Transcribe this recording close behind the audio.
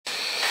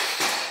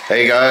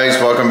Hey guys,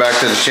 welcome back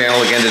to the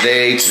channel again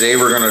today. Today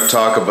we're going to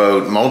talk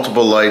about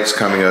multiple lights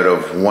coming out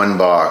of one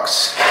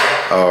box,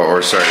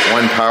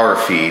 one power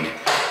feed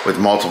with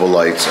multiple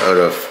lights out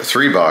of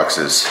 3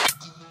 boxes.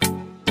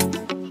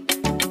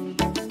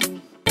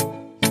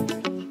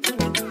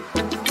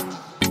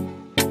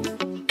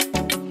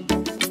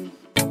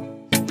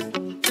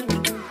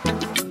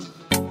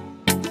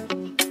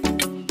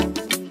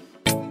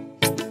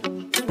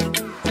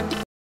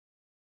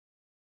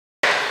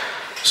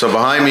 So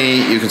behind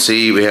me you can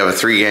see we have a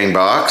 3-gang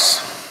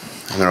box.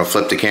 I'm going to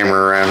flip the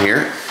camera around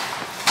here.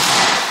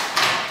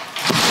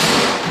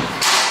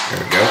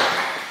 There we go.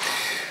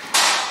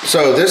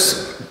 So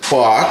this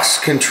box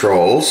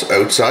controls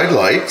outside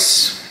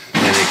lights,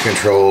 and it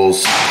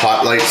controls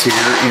hot lights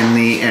here in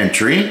the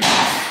entry,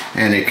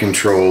 and it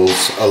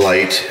controls a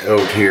light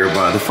out here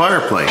by the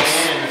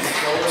fireplace.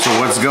 So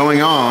what's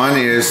going on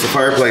is the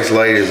fireplace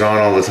light is on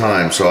all the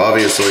time. So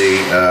obviously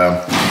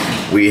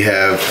we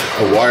have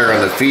a wire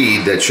on the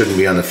feed that shouldn't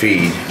be on the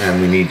feed, and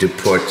we need to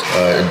put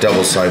a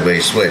double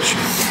sideways switch.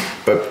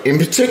 But in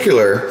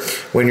particular,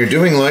 when you're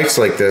doing lights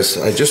like this,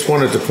 I just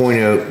wanted to point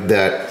out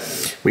that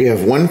we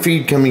have one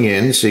feed coming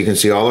in, so you can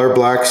see all our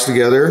blacks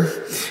together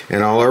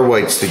and all our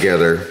whites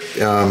together.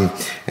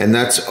 And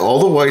that's all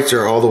the whites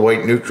are all the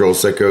white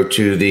neutrals that go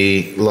to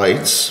the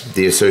lights,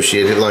 the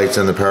associated lights,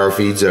 and the power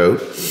feeds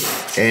out.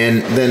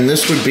 And then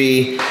this would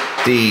be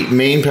the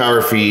main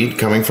power feed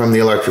coming from the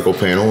electrical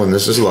panel, and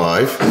this is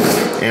live.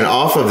 And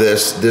off of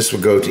this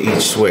would go to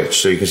each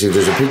switch. So you can see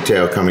there's a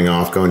pigtail coming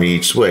off going to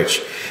each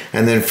switch.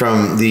 And then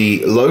from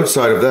the load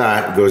side of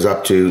that goes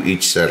up to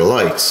each set of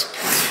lights.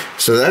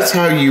 So that's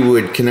how you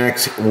would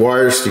connect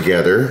wires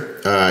together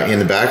in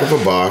the back of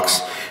a box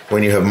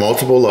when you have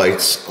multiple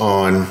lights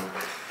on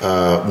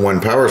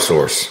one power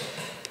source.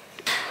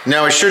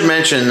 Now I should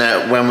mention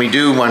that when we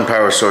do one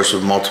power source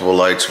with multiple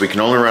lights, we can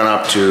only run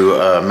up to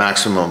a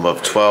maximum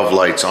of 12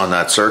 lights on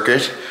that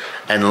circuit,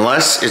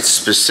 unless it's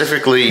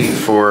specifically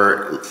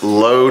for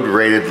load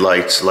rated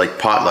lights like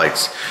pot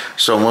lights.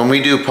 So when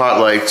we do pot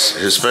lights,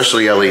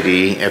 especially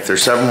LED, if they're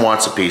 7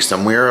 watts a piece,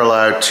 then we're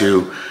allowed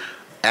to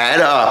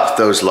add up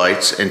those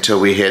lights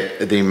until we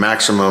hit the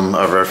maximum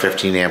of our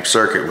 15 amp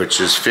circuit, which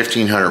is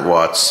 1500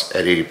 watts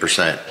at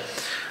 80%.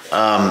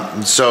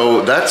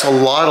 So that's a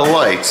lot of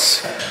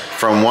lights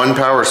from one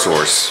power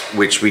source,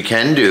 which we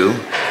can do,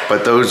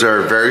 but those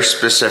are very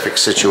specific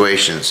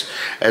situations.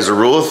 As a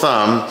rule of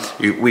thumb,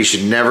 we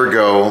should never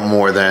go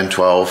more than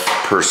 12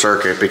 per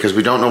circuit, because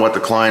we don't know what the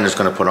client is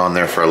going to put on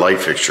there for a light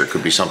fixture. It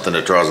could be something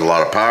that draws a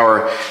lot of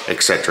power,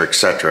 etc.,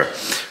 etc.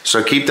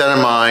 So keep that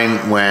in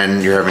mind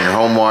when you're having your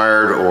home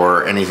wired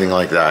or anything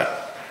like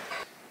that.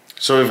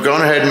 So we've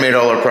gone ahead and made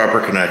all our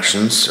proper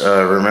connections.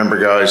 Remember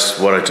guys,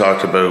 what I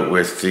talked about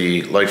with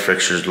the light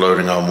fixtures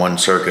loading on one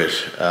circuit.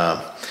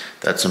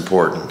 That's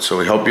important. So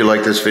we hope you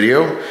like this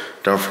video.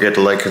 Don't forget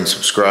to like and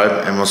subscribe,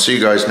 and we'll see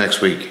you guys next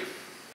week.